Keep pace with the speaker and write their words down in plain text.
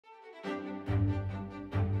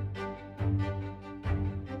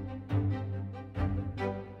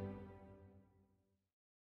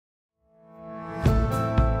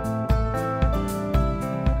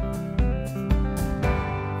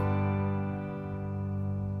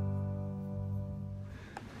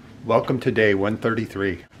Welcome to day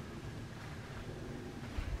 133.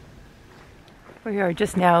 We are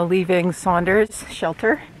just now leaving Saunders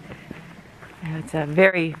shelter. It's a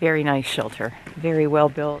very, very nice shelter. Very well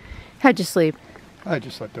built. How'd you sleep? I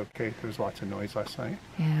just slept okay. There was lots of noise last night.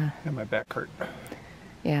 Yeah. And my back hurt.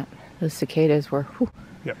 Yeah. Those cicadas were, whew.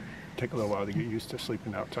 Yep. Take a little while to get used to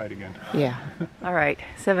sleeping outside again. Yeah. All right.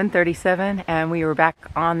 7:37 and we were back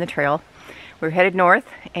on the trail. We're headed north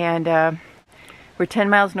and we're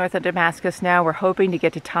 10 miles north of Damascus now. We're hoping to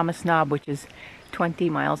get to Thomas Knob, which is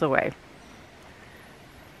 20 miles away.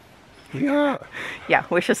 Yeah. Yeah.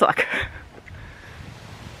 Wish us luck.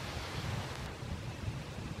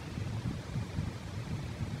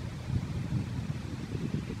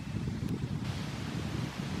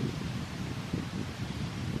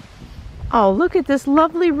 Oh, look at this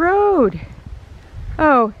lovely road.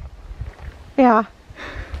 Oh, yeah.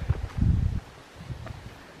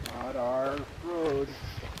 Not our road.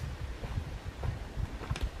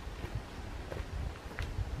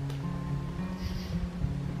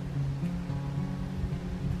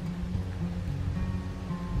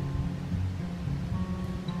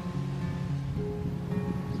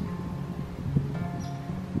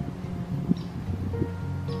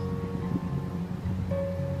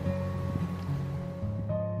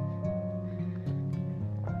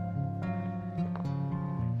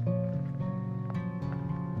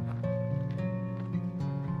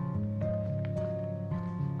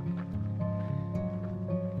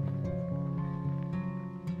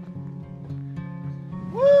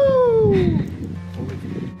 Only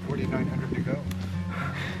 4,900 to go.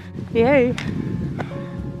 Yay.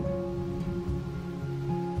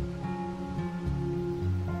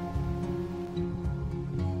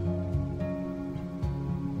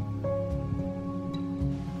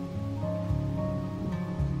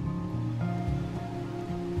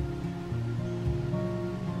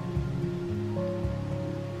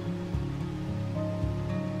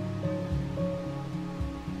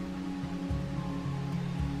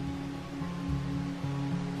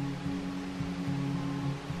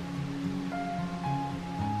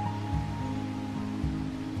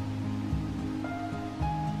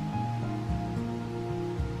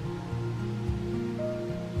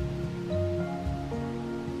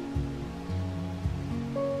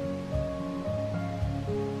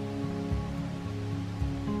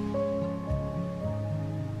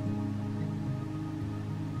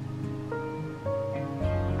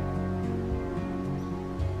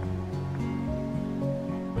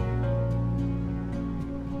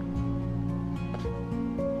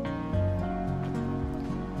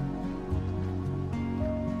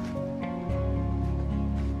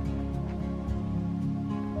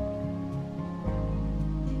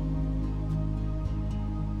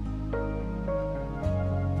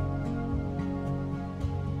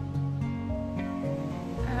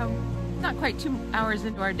 Not quite 2 hours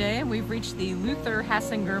into our day and we've reached the Luther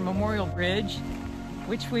Hassinger Memorial Bridge,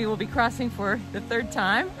 which we will be crossing for the third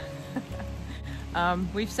time.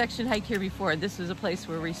 We've section hiked here before. This was a place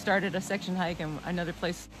where we started a section hike and another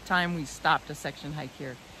time we stopped a section hike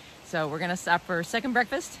here. So we're gonna stop for second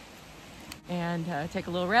breakfast and take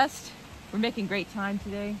a little rest. We're making great time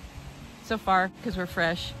today so far because we're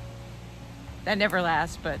fresh. That never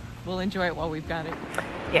lasts, but we'll enjoy it while we've got it.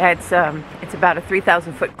 Yeah, it's about a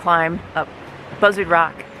 3,000 foot climb up Buzzard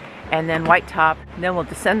Rock and then White Top, and then we'll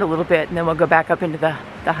descend a little bit and then we'll go back up into the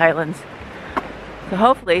highlands. So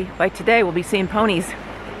hopefully by today we'll be seeing ponies.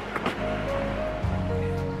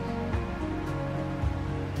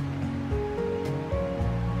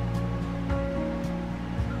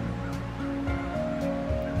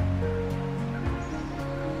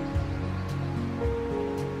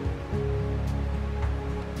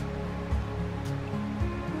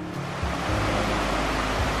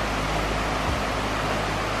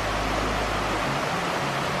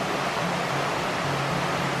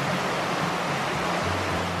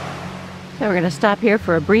 So we're going to stop here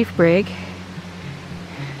for a brief break.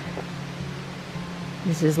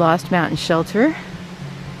 This is Lost Mountain Shelter.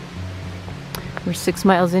 We're 6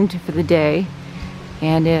 miles into for the day,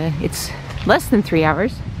 and it's less than 3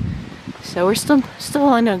 hours, so we're still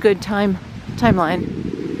on a good timeline.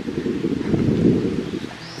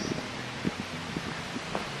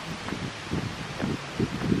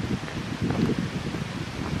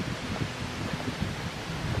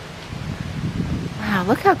 Wow,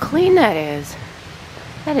 look how clean that is.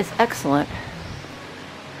 That is excellent.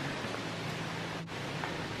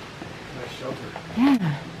 Nice shelter.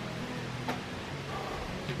 Yeah.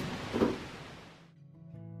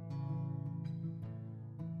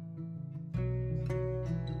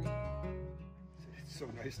 It's so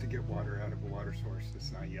nice to get water out of a water source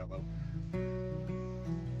that's not yellow.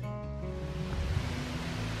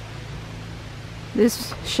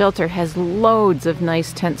 This shelter has loads of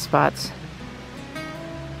nice tent spots.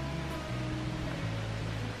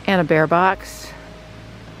 And a bear box.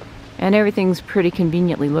 And everything's pretty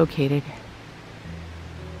conveniently located.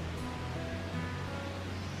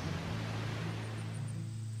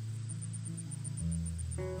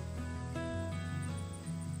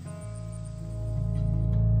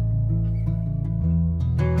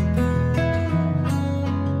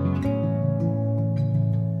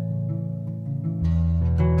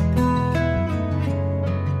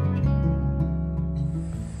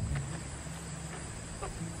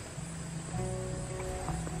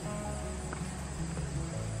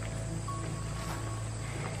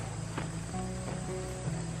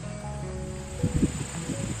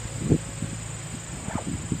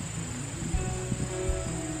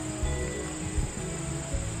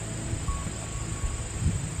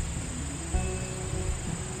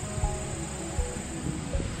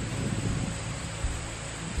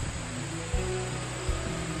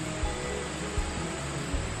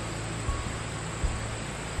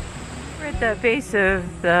 We're at the base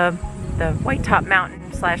of the White Top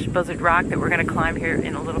Mountain / Buzzard Rock that we're going to climb here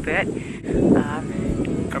in a little bit.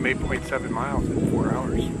 Come 8.7 miles in 4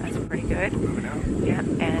 hours. That's pretty good. Moving out. Yeah,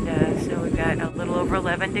 and so we've got a little over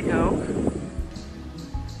 11 to go.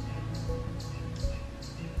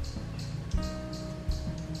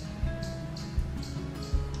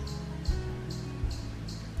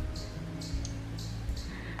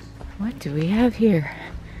 What do we have here?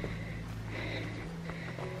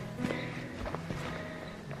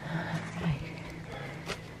 Alright.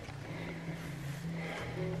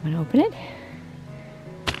 Want to open it?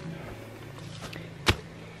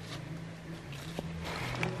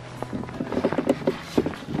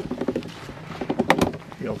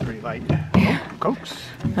 Feel pretty light. Cokes.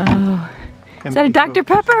 Oh, is that a Dr.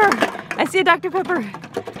 Pepper? I see a Dr. Pepper.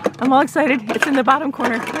 I'm all excited. It's in the bottom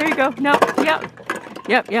corner. There you go. No,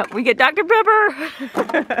 yep. We get Dr.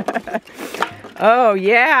 Pepper. Oh,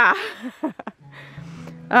 yeah.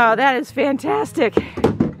 Oh, that is fantastic.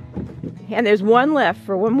 And there's one left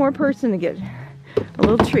for one more person to get a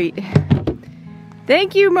little treat.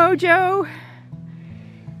 Thank you, Mojo.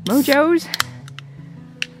 Mojos.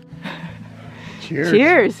 Cheers.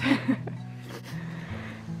 Cheers.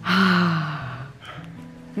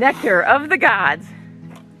 Nectar of the gods.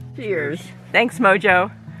 Cheers. Thanks,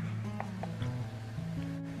 Mojo.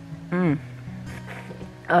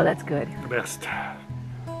 Oh, that's good. The best.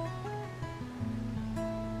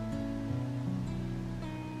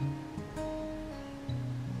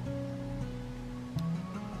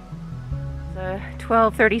 It's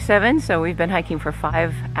 12:37, so we've been hiking for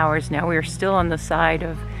 5 hours now. We are still on the side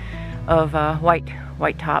of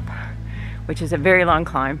White Top, which is a very long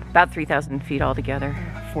climb, about 3,000 feet altogether.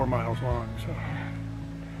 4 miles long, so.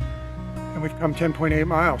 And we've come 10.8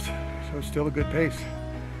 miles, so it's still a good pace.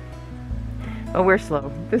 Oh, we're slow.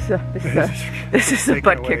 This is a Taking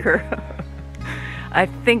butt away. kicker. I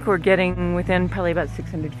think we're getting within probably about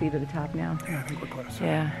 600 feet of the top now. Yeah, I think we're close.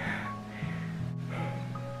 Yeah.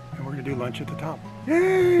 And we're gonna do lunch at the top.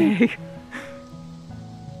 Yay!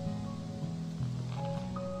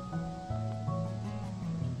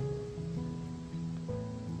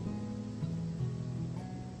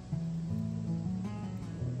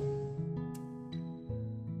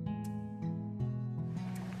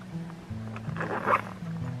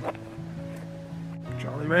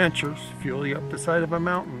 Jolly Ranchers, fuel you up the side of a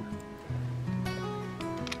mountain.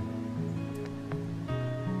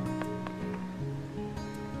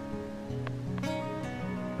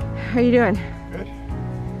 How you doing? Good.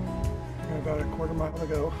 Got about a quarter mile to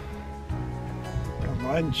go. Got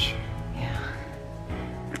lunch.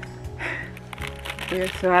 We're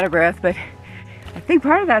so out of breath, but I think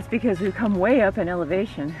part of that's because we've come way up in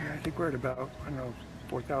elevation. Yeah, I think we're at about, I don't know,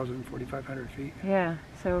 4,000, 4,500 feet. Yeah,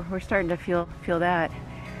 so we're starting to feel that.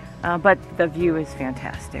 But the view is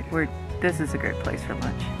fantastic. This is a great place for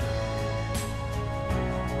lunch.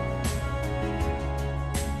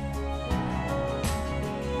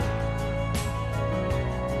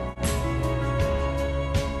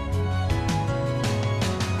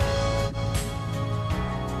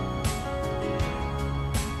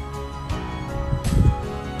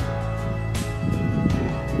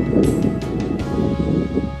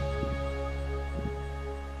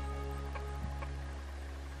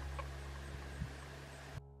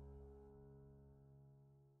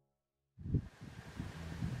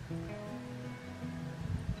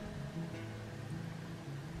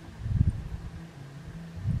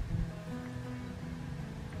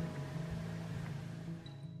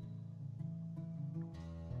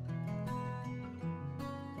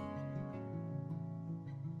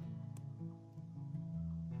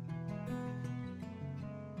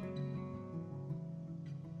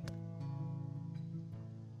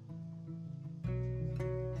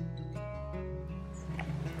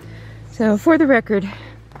 So for the record,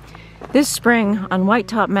 this spring on White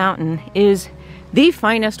Top Mountain is the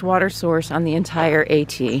finest water source on the entire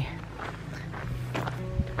AT.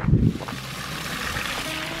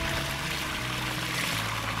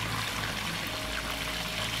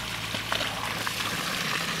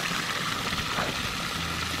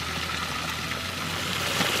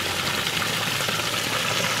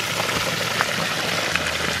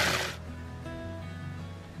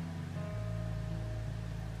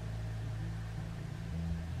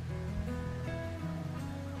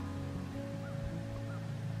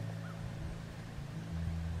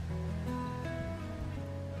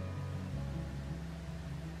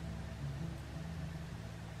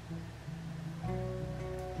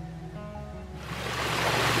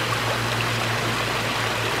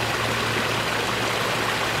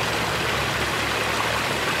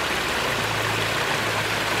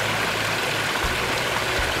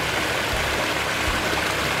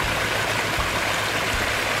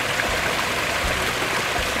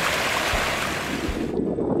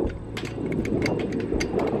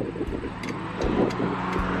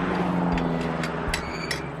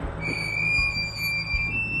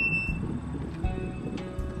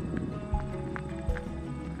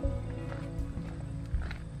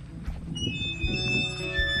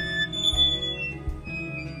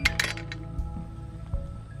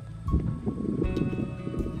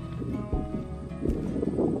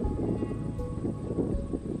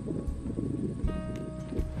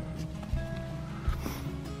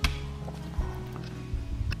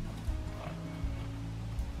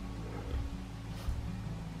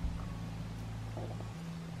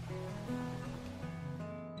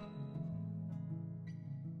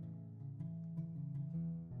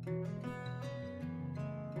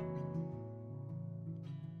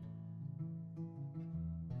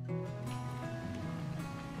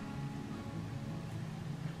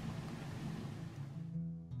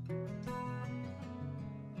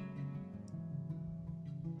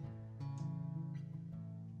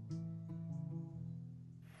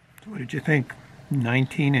 What did you think?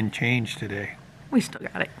 19 and change today. We still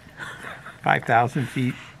got it. 5,000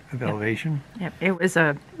 feet of elevation. Yep. It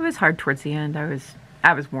was hard towards the end.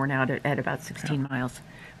 I was worn out at about 16 miles,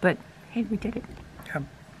 but hey, we did it. Yep.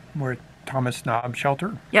 We're at Thomas Knob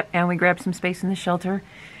Shelter. Yep, and we grabbed some space in the shelter,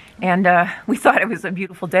 and we thought it was a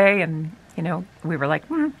beautiful day, and you know, we were like,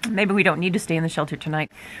 maybe we don't need to stay in the shelter tonight.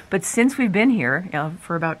 But since we've been here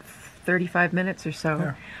for about 35 minutes or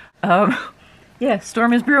so, yeah,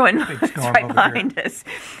 storm is brewing. It's right behind us,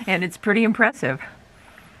 and it's pretty impressive.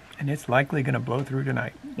 And it's likely going to blow through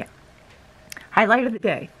tonight. Yeah. Highlight of the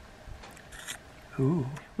day. Ooh.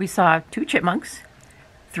 We saw 2 chipmunks,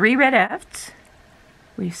 3 red efts.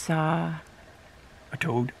 We saw a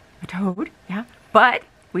toad. A toad, yeah. But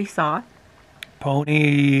we saw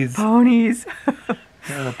ponies. Ponies.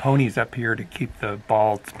 There are ponies up here to keep the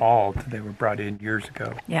balds bald. They were brought in years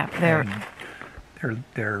ago. Yeah,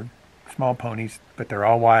 they're small ponies, but they're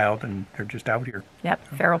all wild and they're just out here. Yep,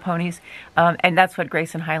 feral ponies. And that's what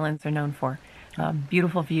Grayson Highlands are known for.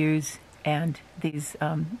 Beautiful views and these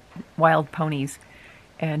wild ponies.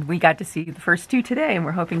 And we got to see the first 2 today, and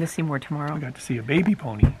we're hoping to see more tomorrow. We got to see a baby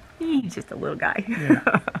pony. He's just a little guy.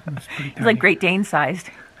 Yeah, he's like Great Dane sized.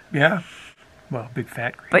 Yeah. Well, big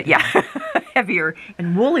fat Great But yeah, heavier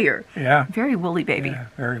and woollier. Yeah. Very woolly baby. Yeah,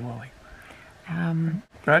 very woolly.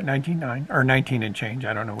 But 19.9 or 19 and change.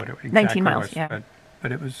 I don't know what it exactly 19 miles, was, yeah.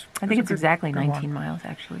 But it was. I think it's exactly 19 walk. miles,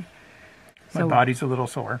 actually. My body's a little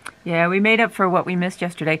sore. Yeah, we made up for what we missed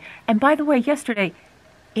yesterday. And by the way, yesterday,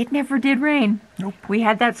 it never did rain. Nope. We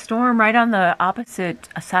had that storm right on the opposite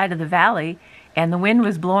side of the valley, and the wind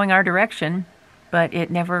was blowing our direction, but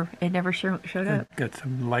it never showed up. Got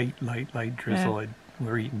some light drizzle. Yeah. We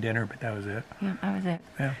were eating dinner, but that was it. Yeah, that was it.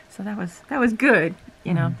 Yeah. So that was good,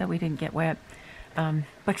 you know, that we didn't get wet.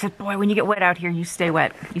 But boy, when you get wet out here, you stay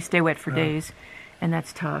wet. You stay wet for days, and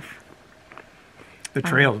that's tough. The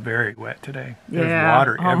trail's very wet today. There's yeah.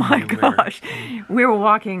 water everywhere. Oh my gosh. We were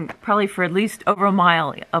walking probably for at least over a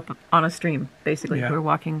mile up on a stream, basically. Yeah. We were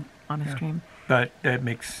walking on a stream. But that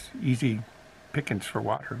makes easy pickings for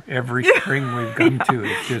water. Every spring we've come to,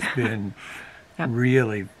 it's just been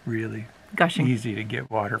really, really gushing. Easy to get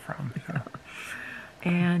water from. So.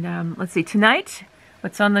 And let's see, tonight,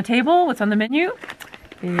 what's on the table, what's on the menu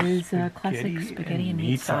is classic spaghetti and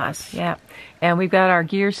meat sauce. Yeah, and we've got our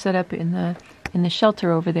gear set up in the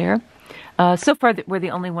shelter over there. So far, we're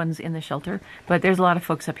the only ones in the shelter, but there's a lot of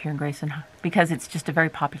folks up here in Grayson because it's just a very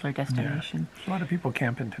popular destination. Yeah. A lot of people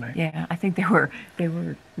camping tonight. Yeah, I think they were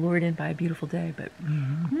lured in by a beautiful day, but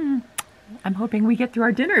I'm hoping we get through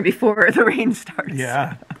our dinner before the rain starts.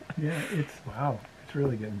 Yeah, yeah, it's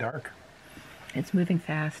really getting dark. It's moving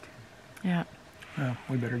fast. Yeah. Well,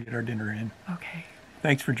 we better get our dinner in. Okay.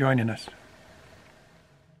 Thanks for joining us.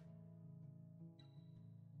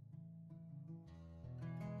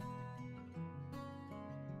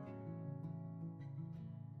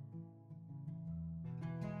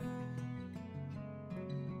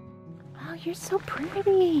 Oh, you're so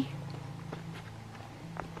pretty.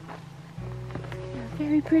 You're a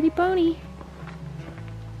very pretty pony.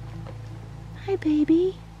 Hi,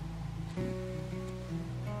 baby.